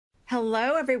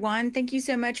Hello, everyone. Thank you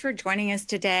so much for joining us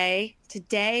today.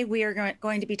 Today, we are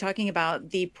going to be talking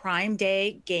about the Prime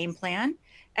Day game plan,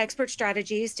 expert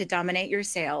strategies to dominate your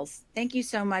sales. Thank you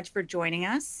so much for joining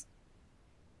us.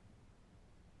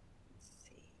 Let's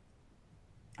see.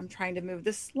 I'm trying to move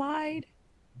the slide.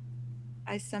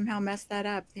 I somehow messed that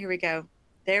up. Here we go.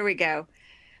 There we go.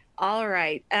 All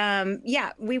right.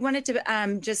 Yeah, we wanted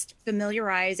to just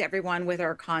familiarize everyone with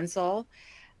our console.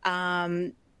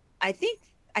 Um, I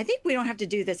think we don't have to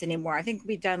do this anymore. I think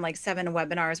we've done like 7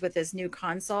 webinars with this new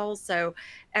console. So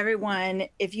everyone,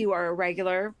 if you are a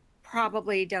regular,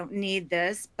 probably don't need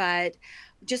this, but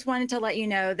just wanted to let you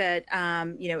know that,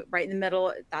 right in the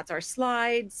middle, that's our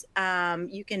slides.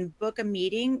 You can book a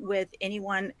meeting with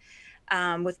anyone,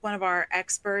 with one of our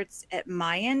experts at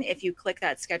Mayan. If you click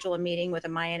that schedule a meeting with a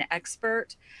Mayan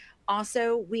expert.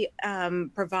 Also, we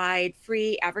provide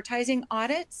free advertising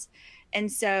audits. And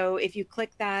so if you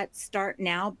click that Start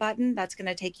Now button, that's going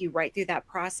to take you right through that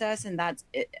process. And that's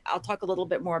it. I'll talk a little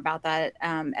bit more about that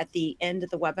at the end of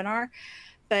the webinar.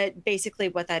 But basically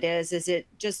what that is it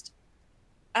just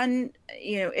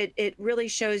it really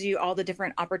shows you all the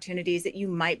different opportunities that you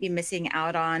might be missing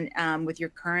out on with your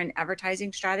current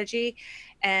advertising strategy.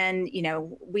 And,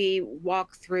 we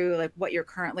walk through like what you're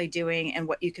currently doing and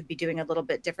what you could be doing a little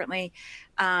bit differently.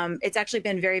 It's actually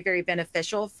been very, very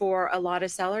beneficial for a lot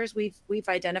of sellers. We've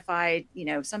identified,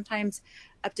 sometimes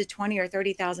up to $20,000 or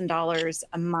 $30,000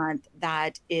 a month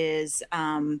that is,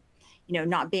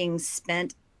 not being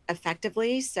spent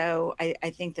effectively. So I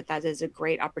think that is a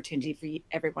great opportunity for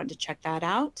everyone to check that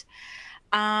out.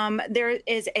 There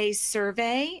is a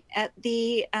survey at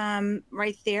the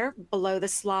right there below the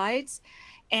slides.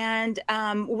 And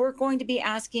we're going to be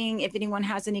asking if anyone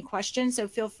has any questions. So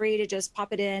feel free to just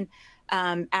pop it in,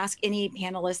 ask any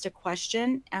panelist a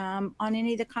question on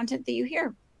any of the content that you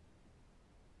hear.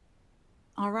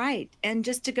 All right. And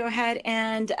just to go ahead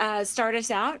and start us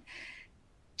out,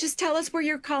 just tell us where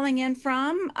you're calling in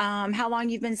from, how long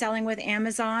you've been selling with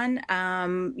Amazon,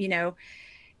 and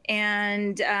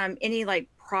any like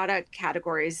product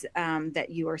categories that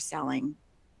you are selling.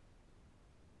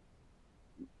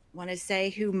 Want to say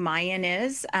who Mayan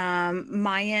is.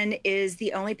 Mayan is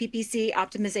the only PPC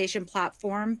optimization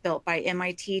platform built by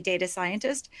MIT data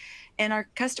scientists, and our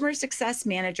customer success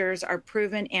managers are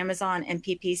proven Amazon and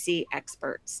PPC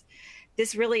experts.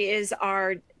 This really is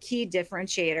our key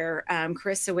differentiator.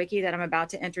 Kris Sawicki, that I'm about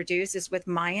to introduce, is with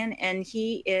Mayan, and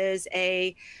he is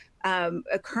a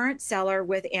current seller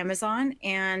with Amazon.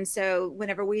 And so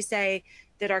whenever we say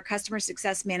that our customer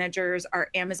success managers are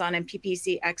Amazon and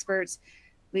PPC experts,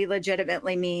 we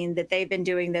legitimately mean that they've been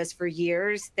doing this for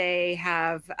years. They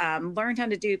have learned how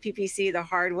to do PPC the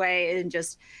hard way and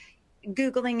just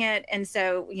Googling it. And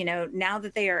so, now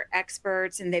that they are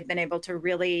experts and they've been able to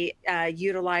really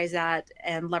utilize that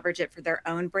and leverage it for their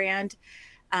own brand,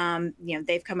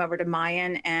 they've come over to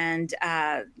Mayan, and,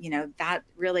 that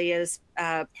really is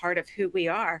part of who we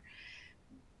are.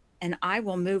 And I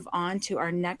will move on to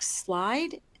our next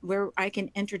slide where I can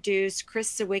introduce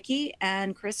Kris Sawicki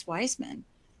and Kris Weissman.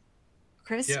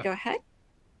 Kris, go ahead.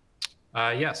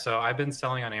 So I've been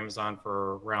selling on Amazon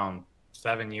for around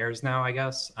 7 years now, I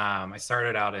guess. I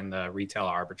started out in the retail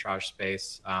arbitrage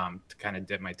space to kind of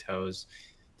dip my toes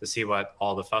to see what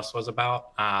all the fuss was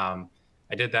about. I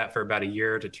did that for about 1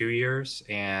 year to 2 years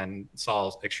and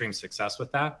saw extreme success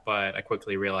with that. But I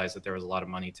quickly realized that there was a lot of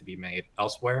money to be made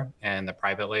elsewhere in the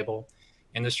private label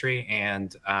industry.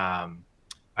 And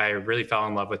I really fell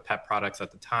in love with pet products at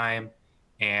the time.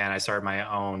 And I started my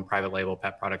own private label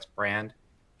pet products brand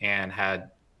and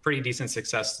had pretty decent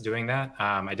success doing that.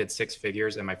 I did 6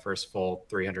 figures in my first full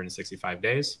 365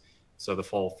 days. So the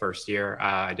full first year,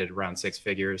 I did around 6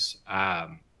 figures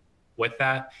with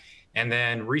that. And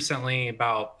then recently,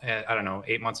 about,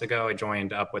 8 months ago, I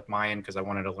joined up with Mayan because I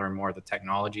wanted to learn more of the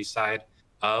technology side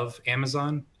of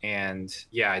Amazon. And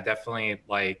yeah, I definitely,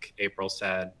 like April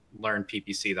said, learned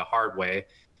PPC the hard way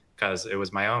because it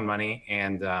was my own money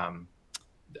and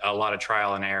a lot of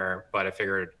trial and error, but I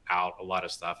figured out a lot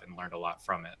of stuff and learned a lot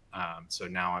from it. So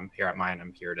now I'm here at Mayan.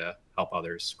 I'm here to help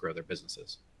others grow their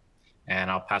businesses.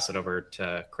 And I'll pass it over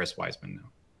to Kris Weissman now.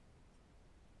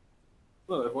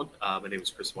 Hello, everyone. My name is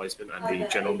Kris Weissman. I'm the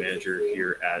general manager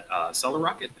here at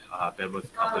Rocket. I've been with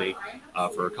the company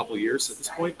for a couple of years at this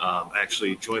point. I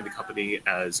actually joined the company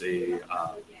as a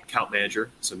account manager,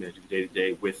 so managing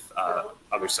day-to-day with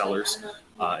other sellers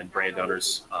and brand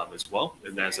owners as well.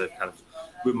 And as I've kind of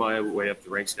moved my way up the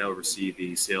ranks now, oversee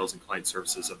the sales and client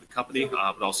services of the company,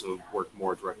 but also work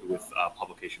more directly with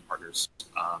publication partners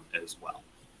as well.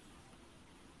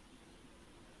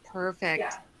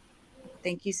 Perfect.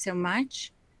 Thank you so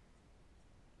much.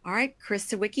 All right, Kris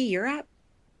Sawicki, you're up.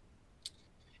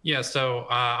 Yeah, so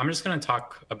I'm just going to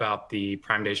talk about the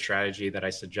Prime Day strategy that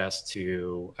I suggest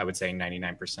to, I would say,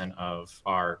 99% of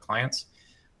our clients.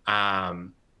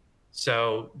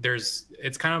 So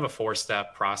it's kind of a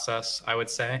 4-step process, I would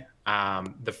say.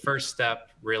 The first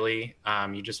step, really,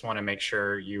 you just want to make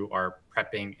sure you are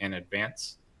prepping in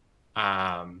advance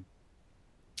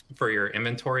for your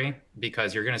inventory,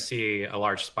 because you're going to see a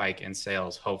large spike in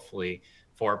sales, hopefully,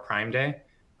 for Prime Day.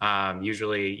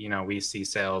 Usually, we see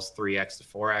sales 3x to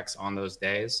 4x on those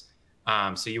days.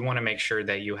 So you want to make sure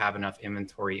that you have enough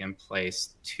inventory in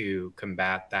place to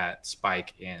combat that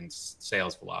spike in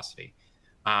sales velocity.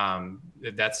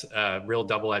 That's a real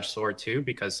double-edged sword too,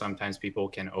 because sometimes people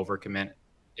can overcommit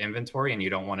inventory, and you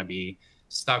don't want to be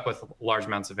stuck with large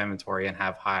amounts of inventory and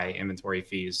have high inventory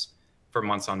fees for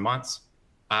months on months.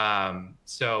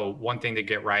 So one thing to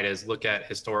get right is look at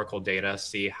historical data,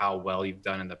 see how well you've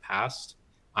done in the past.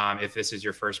 If this is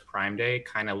your first Prime Day,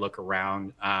 kind of look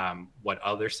around what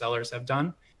other sellers have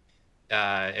done.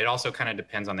 It also kind of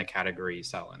depends on the category you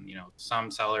sell in.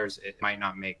 Some sellers, it might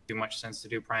not make too much sense to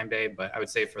do Prime Day, but I would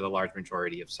say for the large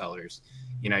majority of sellers,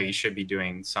 you should be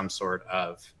doing some sort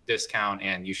of discount,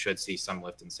 and you should see some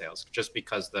lift in sales, just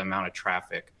because the amount of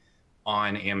traffic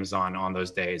on Amazon on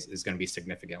those days is going to be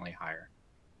significantly higher.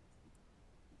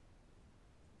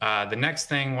 The next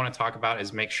thing I want to talk about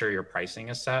is make sure your pricing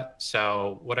is set.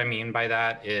 So what I mean by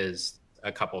that is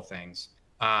a couple things.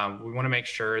 We want to make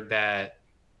sure that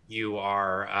you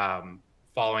are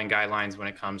following guidelines when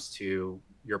it comes to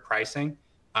your pricing.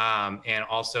 And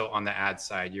also on the ad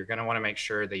side, you're going to want to make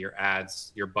sure that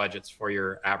your budgets for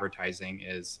your advertising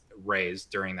is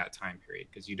raised during that time period,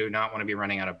 because you do not want to be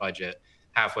running out of budget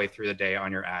halfway through the day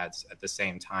on your ads at the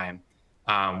same time.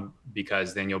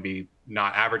 Because then you'll be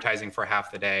not advertising for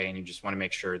half the day, and you just want to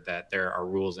make sure that there are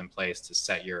rules in place to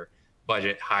set your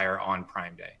budget higher on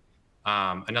Prime Day.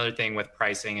 Another thing with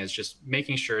pricing is just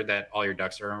making sure that all your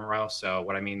ducks are in a row. So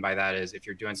what I mean by that is if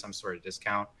you're doing some sort of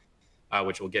discount,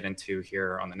 which we'll get into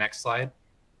here on the next slide,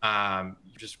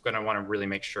 you're just going to want to really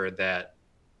make sure that,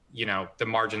 the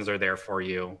margins are there for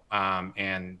you,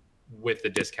 and with the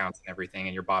discounts and everything,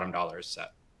 and your bottom dollar is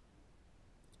set.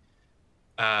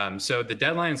 So the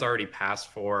deadline is already passed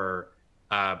for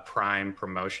Prime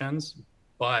promotions,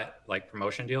 but like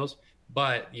promotion deals,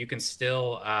 but you can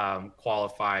still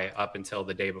qualify up until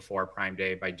the day before Prime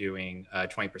Day by doing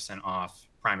 20% off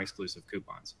Prime exclusive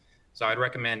coupons. So I'd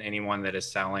recommend anyone that is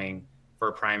selling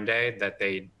for Prime Day that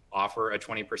they offer a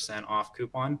 20% off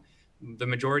coupon. The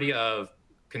majority of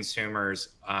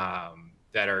consumers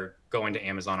that are going to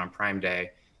Amazon on Prime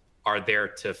Day are there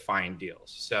to find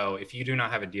deals. So if you do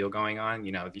not have a deal going on,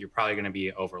 you're probably going to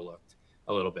be overlooked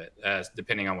a little bit,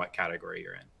 depending on what category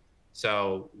you're in.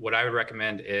 So what I would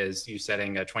recommend is you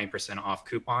setting a 20% off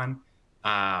coupon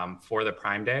for the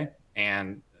Prime Day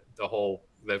and the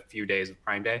few days of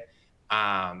Prime Day,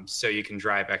 so you can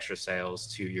drive extra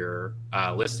sales to your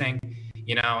listing.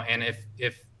 And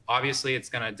if obviously it's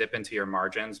going to dip into your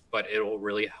margins, but it will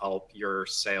really help your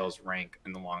sales rank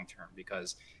in the long term,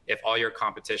 because if all your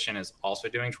competition is also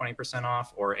doing 20%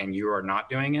 off and you are not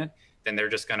doing it, then they're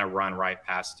just going to run right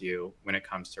past you when it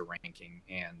comes to ranking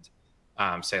and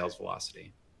sales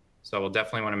velocity. So we'll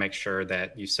definitely want to make sure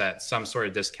that you set some sort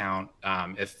of discount,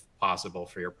 if possible,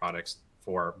 for your products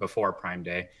before Prime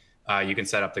Day. You can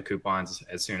set up the coupons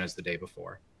as soon as the day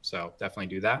before. So definitely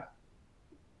do that.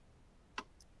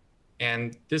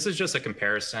 And this is just a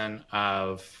comparison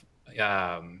of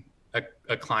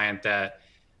a client that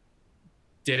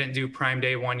didn't do Prime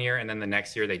Day one year, and then the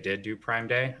next year they did do Prime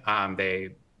Day.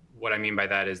 What I mean by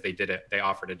that is they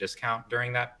offered a discount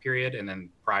during that period, and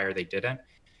then prior they didn't.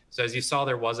 So as you saw,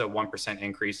 there was a 1%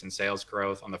 increase in sales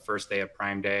growth on the first day of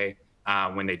Prime Day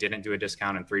when they didn't do a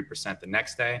discount, and 3% the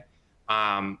next day.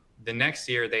 The next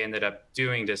year they ended up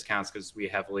doing discounts because we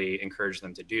heavily encouraged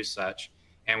them to do such.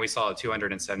 And we saw a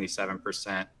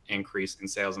 277% increase in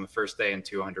sales on the first day and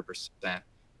 200%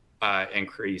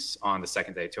 increase on the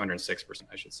second day, 206%,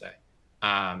 I should say.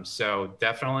 So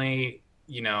definitely,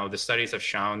 the studies have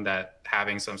shown that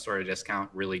having some sort of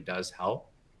discount really does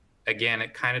help. Again,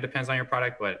 it kind of depends on your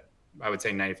product, but I would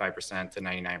say 95% to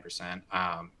 99%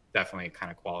 definitely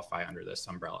kind of qualify under this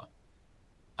umbrella.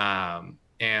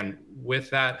 And with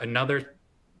that, another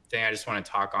thing I just want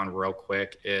to talk on real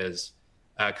quick is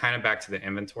kind of back to the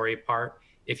inventory part.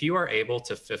 If you are able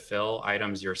to fulfill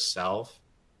items yourself,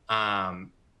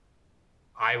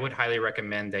 I would highly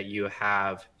recommend that you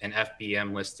have an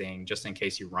FBM listing just in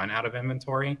case you run out of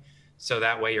inventory. So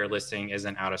that way your listing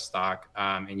isn't out of stock,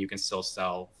 and you can still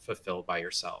sell fulfilled by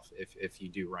yourself if you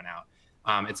do run out.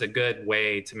 It's a good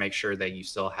way to make sure that you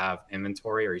still have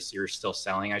inventory, or you're still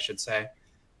selling, I should say,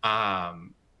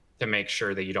 to make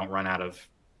sure that you don't run out of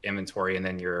inventory and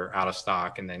then you're out of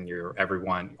stock, and then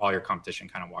all your competition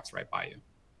kind of walks right by you.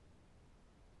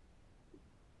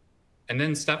 And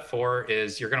then step 4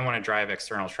 is you're going to want to drive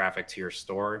external traffic to your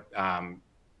store.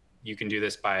 You can do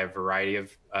this by a variety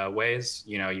of ways.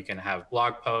 You can have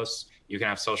blog posts, you can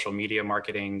have social media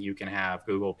marketing, you can have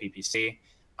Google PPC.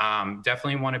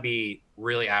 Definitely want to be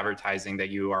really advertising that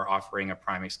you are offering a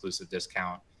Prime exclusive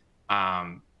discount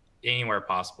anywhere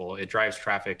possible. It drives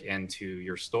traffic into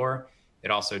your store.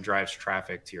 It also drives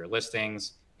traffic to your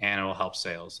listings, and it will help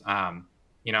sales. A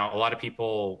lot of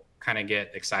people kind of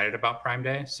get excited about Prime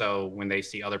Day. So when they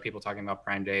see other people talking about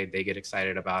Prime Day, they get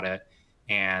excited about it.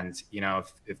 And,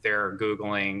 if they're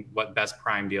Googling what best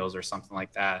Prime deals or something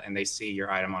like that, and they see your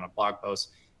item on a blog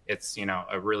post, it's,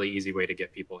 a really easy way to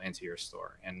get people into your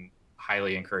store, and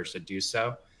highly encouraged to do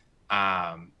so.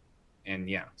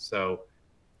 So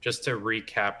just to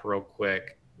recap real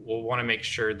quick, we'll want to make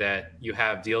sure that you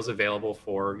have deals available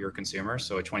for your consumers.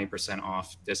 So a 20%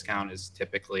 off discount is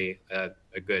typically a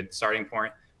good starting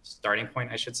point,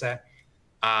 I should say.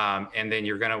 And then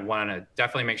you're going to want to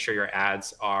definitely make sure your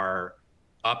ads are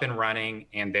up and running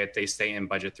and that they stay in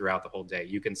budget throughout the whole day.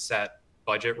 You can set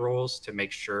budget rules to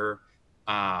make sure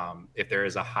if there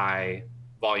is a high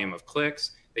volume of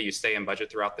clicks that you stay in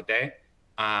budget throughout the day.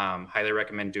 Highly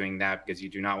recommend doing that, because you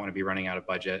do not want to be running out of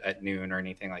budget at noon or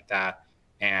anything like that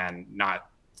and not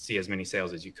see as many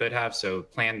sales as you could have. So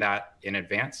plan that in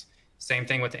advance. Same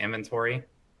thing with the inventory.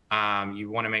 You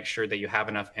want to make sure that you have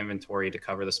enough inventory to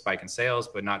cover the spike in sales,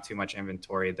 but not too much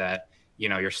inventory that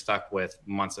you're stuck with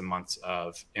months and months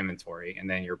of inventory, and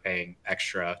then you're paying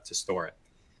extra to store it.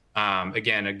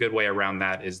 Again, a good way around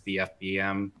that is the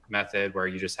FBM method, where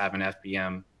you just have an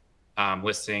FBM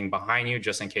listing behind you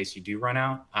just in case you do run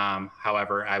out.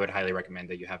 However, I would highly recommend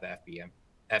that you have the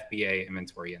FBA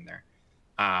inventory in there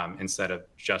instead of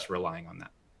just relying on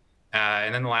that.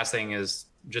 And then the last thing is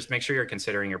just make sure you're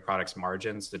considering your product's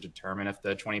margins to determine if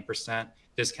the 20%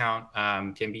 discount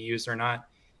can be used or not.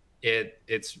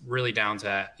 It's really down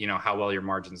to how well your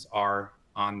margins are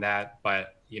on that,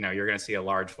 but you're going to see a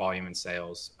large volume in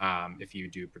sales if you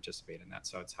do participate in that,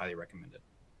 so it's highly recommended.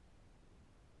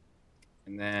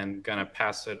 And then gonna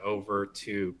pass it over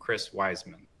to Kris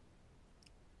Weissman.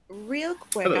 Real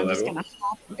quick, Hello, I'm just everyone. going to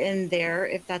hop in there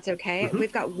if that's okay.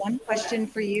 We've got one question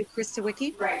for you, Kris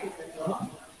Sawicki.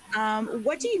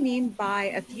 What do you mean by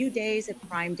a few days of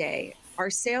Prime Day? Are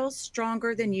sales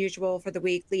stronger than usual for the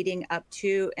week leading up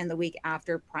to and the week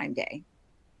after Prime Day?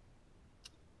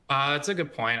 That's a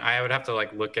good point. I would have to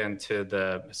look into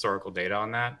the historical data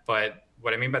on that. But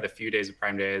what I mean by the few days of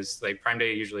Prime Day is Prime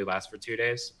Day usually lasts for 2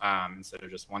 days instead of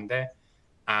just 1 day.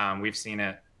 We've seen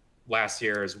it last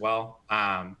year as well.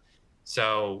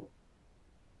 So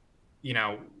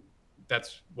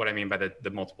that's what I mean by the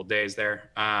multiple days there.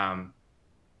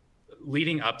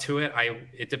 Leading up to it,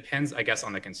 it depends, I guess,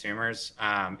 on the consumers.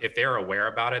 If they're aware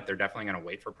about it, they're definitely going to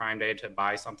wait for Prime Day to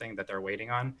buy something that they're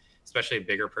waiting on, especially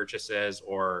bigger purchases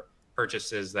or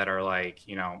purchases that are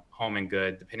home and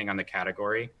good, depending on the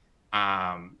category.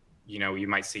 You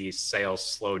might see sales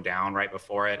slow down right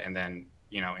before it and then,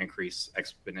 increase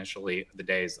exponentially the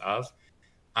days of.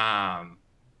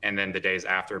 And then the days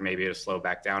after, maybe it'll slow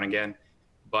back down again.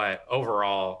 But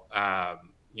overall,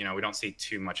 we don't see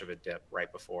too much of a dip right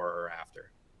before or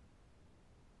after.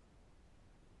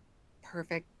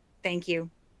 Perfect. Thank you.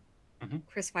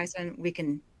 Kris Weissman, we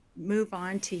can move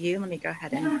on to you. Let me go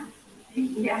ahead and...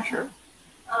 Yeah, sure.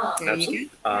 There you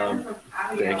Absolutely.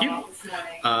 Thank you.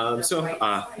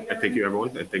 Thank you,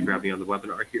 everyone. And thank you for having me on the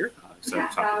webinar here. So I'm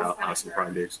talking about some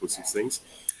Prime Day exclusive things.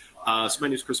 So my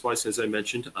name is Kris Weissman, as I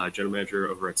mentioned, General Manager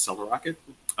over at Sawicki.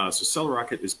 So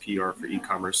Sawicki is PR for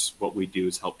e-commerce. What we do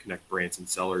is help connect brands and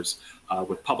sellers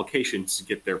with publications to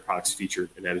get their products featured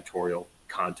in editorial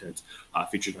content,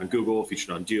 featured on Google,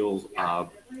 featured on deal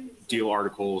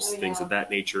articles, things of that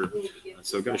nature.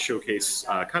 So I'm going to showcase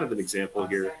kind of an example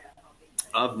here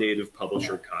of native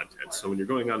publisher content. So when you're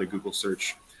going on a Google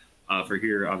search for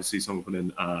here, obviously someone put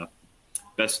in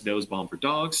best nose balm for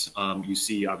dogs. You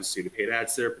see obviously the paid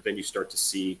ads there, but then you start to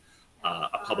see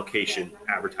a publication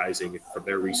advertising from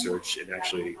their research and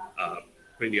actually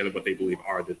putting together what they believe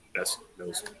are the best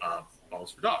nose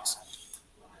balms for dogs.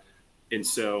 And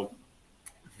so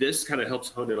this kind of helps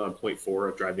hone in on point 4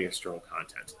 of driving external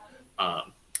content.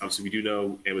 Obviously, we do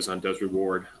know Amazon does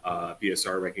reward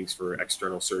BSR rankings for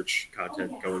external search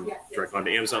content going directly onto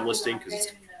Amazon listing, because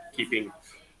it's keeping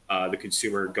the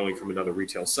consumer going from another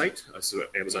retail site. So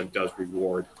Amazon does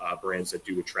reward brands that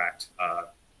do attract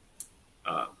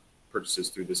purchases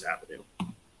through this avenue.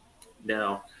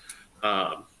 Now,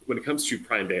 when it comes to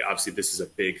Prime Day, obviously this is a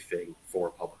big thing for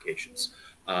publications.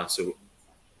 So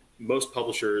most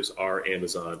publishers are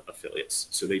Amazon affiliates.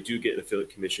 So they do get an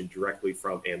affiliate commission directly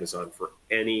from Amazon for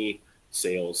any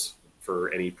sales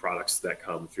for any products that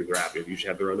come through their app. They usually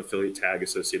have their own affiliate tag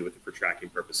associated with it for tracking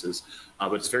purposes,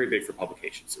 but it's very big for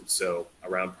publications. And so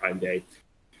around Prime Day,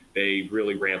 they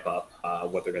really ramp up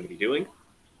what they're going to be doing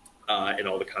and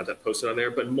all the content posted on there,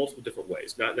 but in multiple different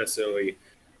ways. Not necessarily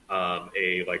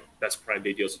a like best Prime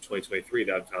Day deals of 2023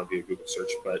 that I've found via Google search,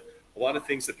 but a lot of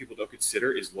things that people don't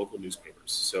consider is local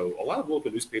newspapers. So a lot of local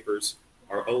newspapers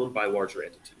are owned by larger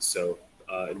entities. So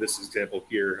in this example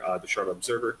here, the Charlotte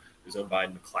Observer is owned by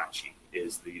McClatchy,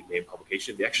 is the main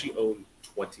publication. They actually own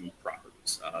 20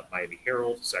 properties. Miami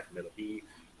Herald, Sacramento Bee,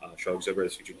 Charlotte Observer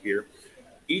is featured here.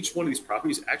 Each one of these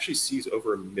properties actually sees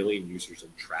over 1 million users in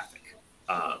traffic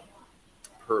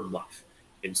per month.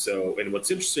 And so, and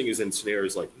what's interesting is in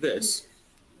scenarios like this,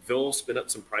 they'll spin up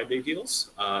some Prime Day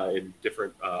deals in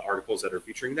different articles that are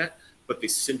featuring that, but they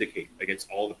syndicate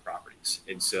against all the properties.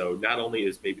 And so not only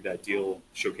is maybe that deal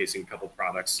showcasing a couple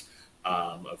products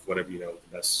of whatever, you know,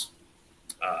 the best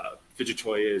fidget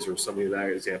toy is or something like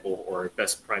that example, or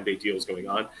best Prime Day deals going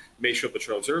on, it may show up at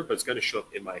Charlotte Observer, but it's going to show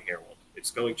up in my Herald. It's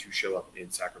going to show up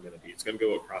in Sacramento Bee. It's going to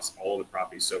go across all the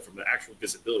properties. So from the actual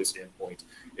visibility standpoint,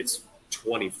 it's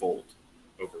 20-fold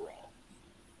overall.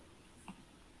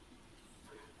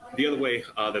 The other way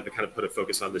that they kind of put a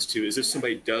focus on this too is if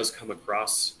somebody does come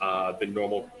across the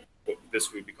normal, what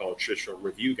this would be called a traditional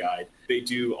review guide, they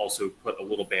do also put a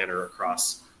little banner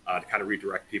across to kind of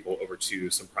redirect people over to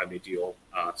some Prime Day deal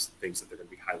things that they're going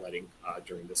to be highlighting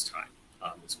during this time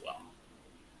as well.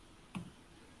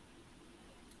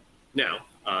 Now,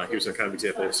 here's a kind of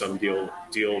example of some deal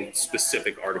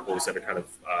specific articles that are kind of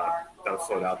that have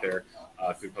float out there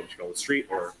through Publishing on the Street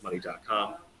or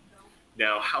money.com.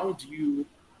 Now, how do you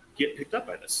get picked up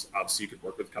by this? Obviously, you could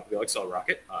work with a company like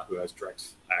Sawicki, who has direct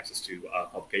access to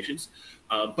publications,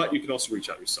 but you can also reach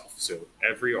out yourself. So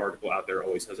every article out there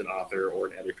always has an author or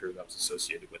an editor that's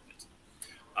associated with it.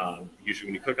 Usually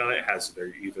when you click on it, it has their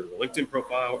either a LinkedIn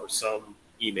profile or some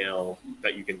email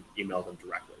that you can email them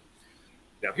directly.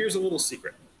 Now, here's a little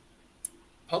secret.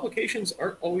 Publications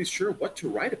aren't always sure what to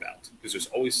write about because there's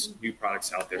always new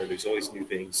products out there. There's always new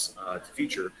things to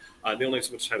feature. They only have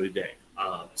so much time of the day.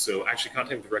 So actually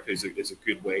contacting directly is a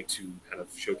good way to kind of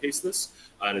showcase this.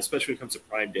 And especially when it comes to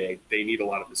Prime Day, they need a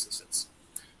lot of assistance.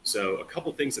 So a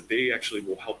couple things that they actually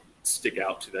will help stick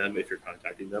out to them if you're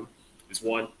contacting them is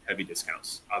one, heavy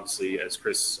discounts. Obviously, as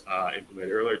Kris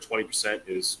implemented earlier, 20%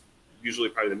 is usually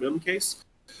probably the minimum case,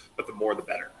 but the more the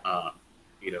better.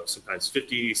 You know, sometimes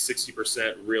 50,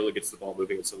 60% really gets the ball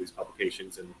moving in some of these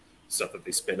publications and stuff that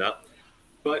they spin up.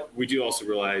 But we do also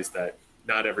realize that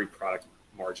not every product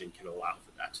margin can allow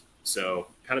for that. So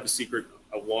kind of a secret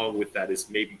along with that is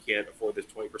maybe you can't afford this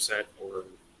 20% or,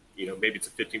 you know, maybe it's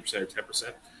a 15% or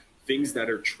 10%. Things that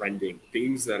are trending,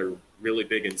 things that are really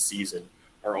big in season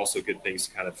are also good things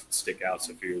to kind of stick out.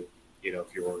 So if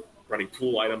if you're running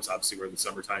pool items, obviously we're in the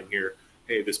summertime here,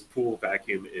 hey, this pool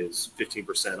vacuum is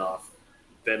 15% off.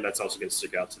 Then that's also going to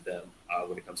stick out to them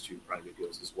when it comes to Prime Day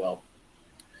deals as well.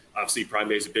 Obviously, Prime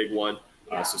Day is a big one.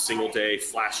 So single day,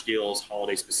 flash deals,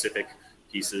 holiday specific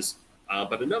pieces.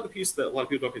 But another piece that a lot of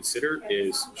people don't consider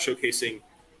is showcasing,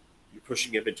 you're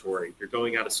pushing inventory, you're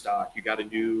going out of stock, you got a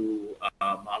new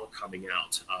model coming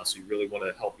out. So you really want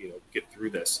to help, get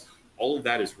through this. All of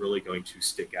that is really going to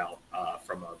stick out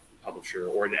from a publisher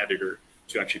or an editor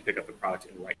to actually pick up the product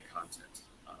and write content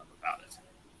about it.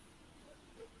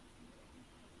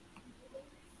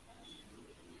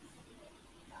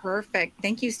 Perfect.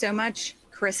 Thank you so much,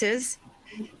 Kris's.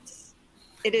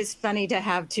 It is funny to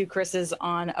have two Kris's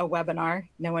on a webinar.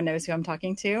 No one knows who I'm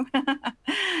talking to.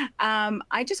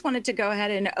 I just wanted to go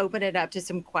ahead and open it up to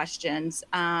some questions.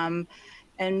 And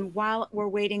while we're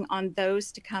waiting on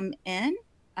those to come in,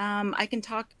 I can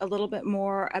talk a little bit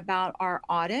more about our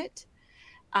audit.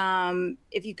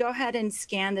 If you go ahead and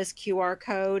scan this QR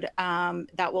code,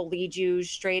 that will lead you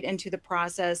straight into the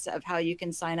process of how you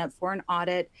can sign up for an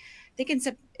audit. I think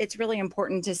it's really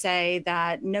important to say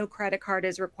that no credit card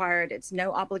is required. It's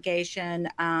no obligation.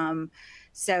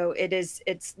 So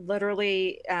it's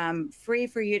literally free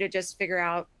for you to just figure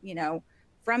out,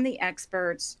 from the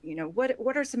experts,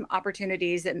 what are some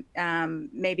opportunities that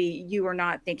maybe you are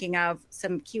not thinking of,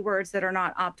 some keywords that are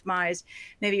not optimized.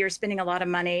 Maybe you're spending a lot of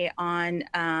money on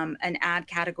an ad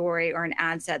category or an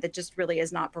ad set that just really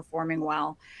is not performing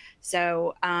well.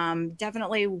 So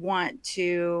definitely want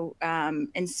to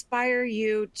inspire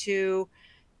you to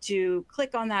to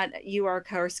click on that UR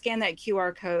code or scan that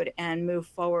QR code and move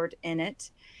forward in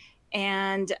it.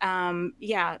 And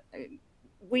yeah,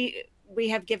 we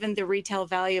have given the retail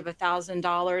value of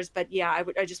 $1,000, but yeah,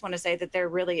 I just want to say that there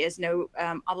really is no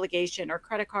obligation or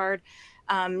credit card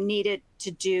needed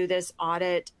to do this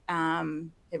audit.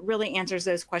 It really answers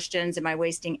those questions. Am I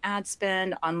wasting ad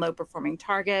spend on low performing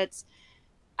targets?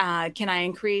 Can I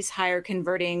increase higher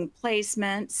converting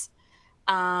placements?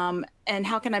 And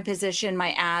how can I position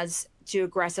my ads to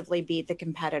aggressively beat the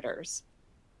competitors?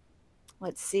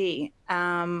 Let's see.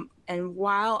 And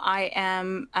while I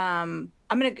am,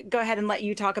 I'm going to go ahead and let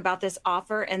you talk about this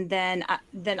offer, and then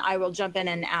I will jump in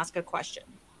and ask a question.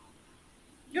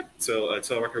 Yep. So at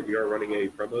Sawicki, we are running a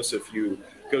promo. So if you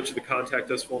go to the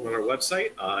contact us form on our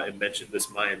website and mention this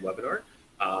Mayan webinar,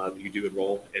 you do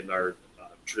enroll in our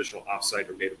traditional offsite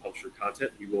or native publisher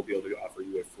content, we will be able to offer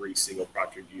you a free single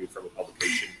product review from a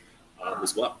publication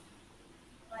as well.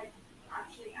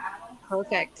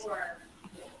 Perfect.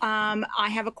 I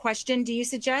have a question. Do you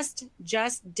suggest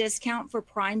just discount for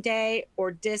Prime Day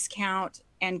or discount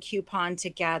and coupon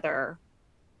together?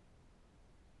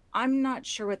 I'm not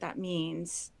sure what that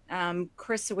means.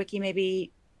 Kris Sawicki,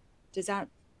 maybe, does that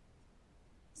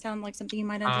sound like something you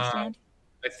might understand?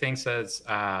 I think says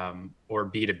or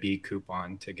B2B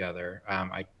coupon together.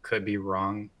 I could be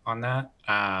wrong on that.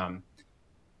 I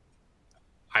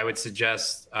would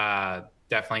suggest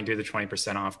definitely do the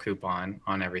 20% off coupon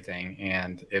on everything.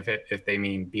 And if they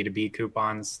mean B2B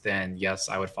coupons, then yes,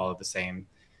 I would follow the same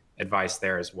advice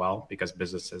there as well, because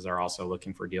businesses are also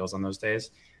looking for deals on those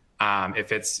days.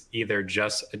 If it's either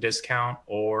just a discount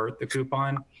or the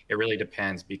coupon, it really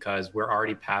depends, because we're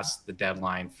already past the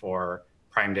deadline for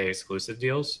Prime Day exclusive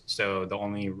deals. So the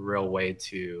only real way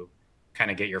to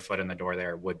kind of get your foot in the door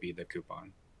there would be the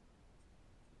coupon.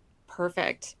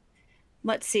 Perfect.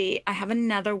 Let's see. I have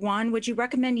another one. Would you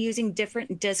recommend using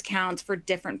different discounts for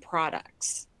different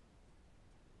products?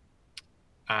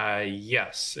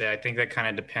 Yes. I think that kind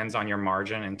of depends on your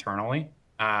margin internally.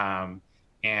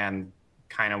 And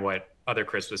kind of what other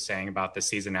Kris was saying about the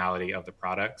seasonality of the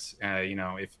products. You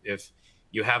know, if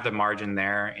you have the margin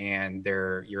there and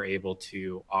you're able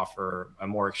to offer a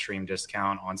more extreme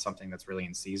discount on something that's really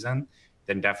in season,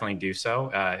 then definitely do so.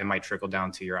 It might trickle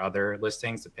down to your other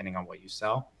listings depending on what you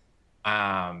sell.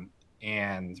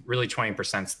 And really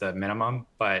 20% is the minimum.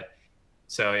 But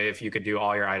so if you could do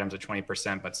all your items at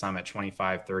 20%, but some at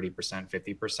 25, 30%,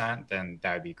 50%, then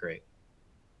that would be great.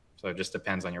 So it just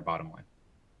depends on your bottom line.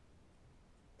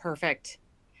 Perfect.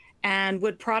 And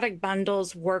would product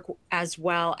bundles work as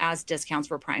well as discounts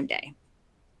for Prime Day?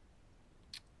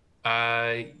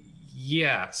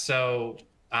 Yeah. So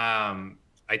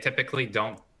I typically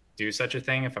don't do such a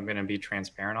thing if I'm going to be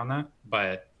transparent on that.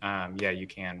 But yeah, you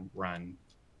can run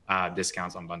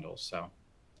discounts on bundles. So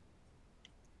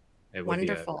it would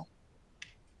wonderful. Be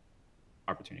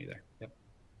an opportunity there. Yep.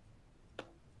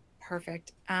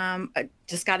 Perfect. I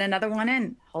just got another one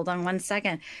in. Hold on one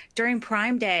second. During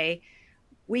Prime Day,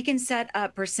 we can set a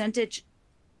percentage.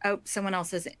 Oh, someone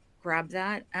else has grabbed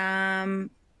that.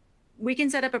 We can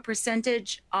set up a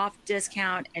percentage off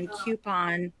discount and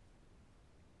coupon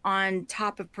on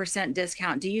top of percent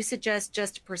discount. Do you suggest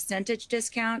just percentage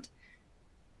discount,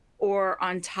 or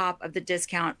on top of the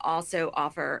discount also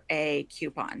offer a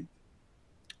coupon?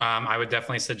 I would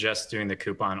definitely suggest doing the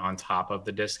coupon on top of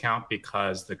the discount,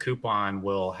 because the coupon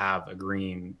will have a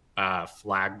green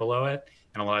flag below it.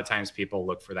 And a lot of times people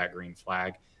look for that green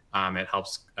flag. It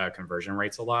helps conversion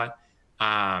rates a lot.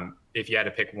 If you had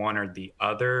to pick one or the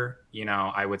other, you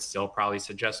know, I would still probably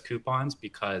suggest coupons,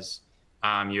 because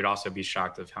you'd also be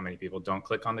shocked of how many people don't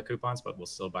click on the coupons, but will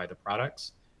still buy the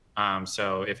products.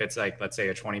 So if it's like, let's say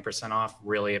a 20% off,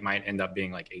 really it might end up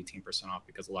being like 18% off,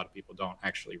 because a lot of people don't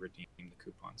actually redeem the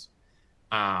coupons.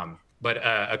 But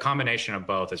a combination of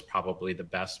both is probably the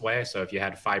best way. So if you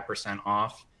had 5%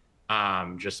 off,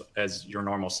 just as your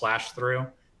normal slash through,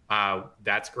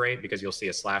 that's great, because you'll see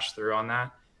a slash through on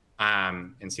that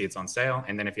and see it's on sale.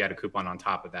 And then if you had a coupon on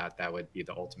top of that, that would be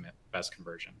the ultimate best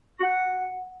conversion.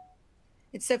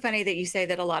 It's so funny that you say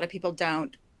that a lot of people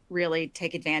don't really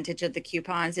take advantage of the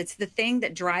coupons. It's the thing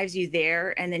that drives you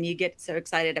there. And then you get so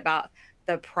excited about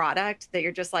the product that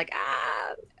you're just like,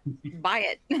 buy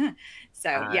it. So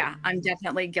yeah, I'm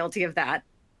definitely guilty of that.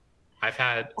 I've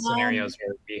had scenarios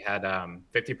where we had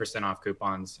 50% off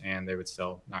coupons and they would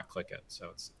still not click it. So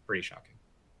it's pretty shocking.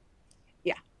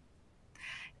 Yeah,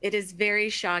 it is very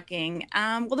shocking.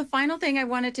 Well, the final thing I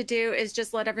wanted to do is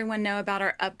just let everyone know about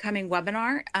our upcoming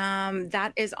webinar.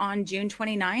 That is on June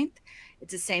 29th.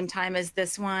 It's the same time as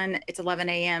this one. It's 11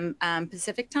 a.m.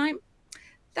 Pacific time.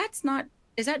 That's not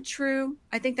Is that true?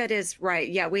 I think that is right.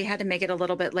 Yeah, we had to make it a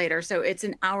little bit later. So it's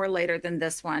an hour later than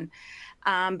this one.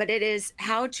 But it is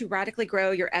how to radically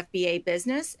grow your FBA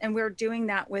business. And we're doing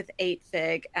that with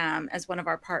 8Fig as one of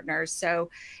our partners. So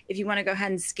if you want to go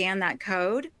ahead and scan that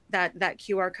code, that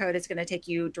QR code is going to take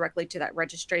you directly to that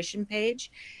registration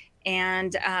page.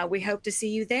 And we hope to see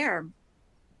you there.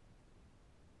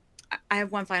 I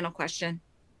have one final question.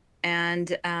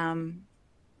 And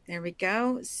there we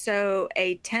go. So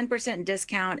a 10%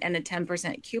 discount and a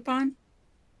 10% coupon.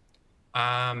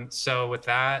 So with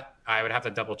that, I would have to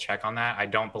double check on that. I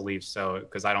don't believe so,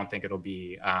 because I don't think it'll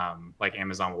be like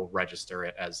Amazon will register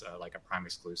it as like a Prime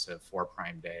exclusive for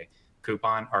Prime Day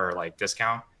coupon or like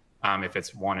discount. If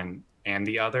it's one and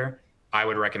the other, I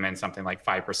would recommend something like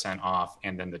 5% off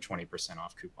and then the 20%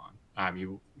 off coupon.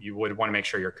 You would want to make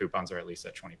sure your coupons are at least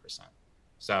at 20%.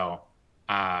 So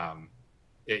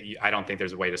I don't think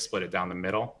there's a way to split it down the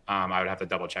middle. I would have to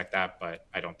double check that, but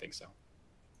I don't think so.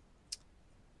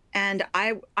 And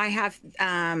I have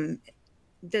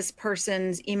this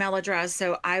person's email address,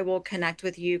 so I will connect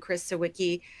with you, Kris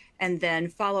Sawicki, and then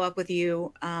follow up with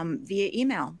you via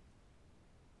email.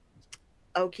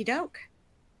 Okie doke.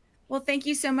 Well, thank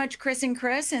you so much, Kris and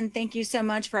Kris, and thank you so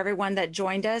much for everyone that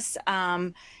joined us.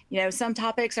 You know, some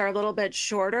topics are a little bit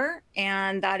shorter,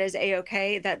 and that is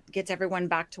a-okay. That gets everyone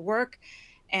back to work.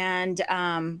 And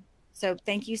so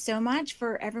thank you so much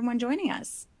for everyone joining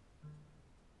us.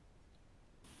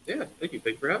 Yeah, thank you.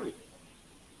 Thank you for having me.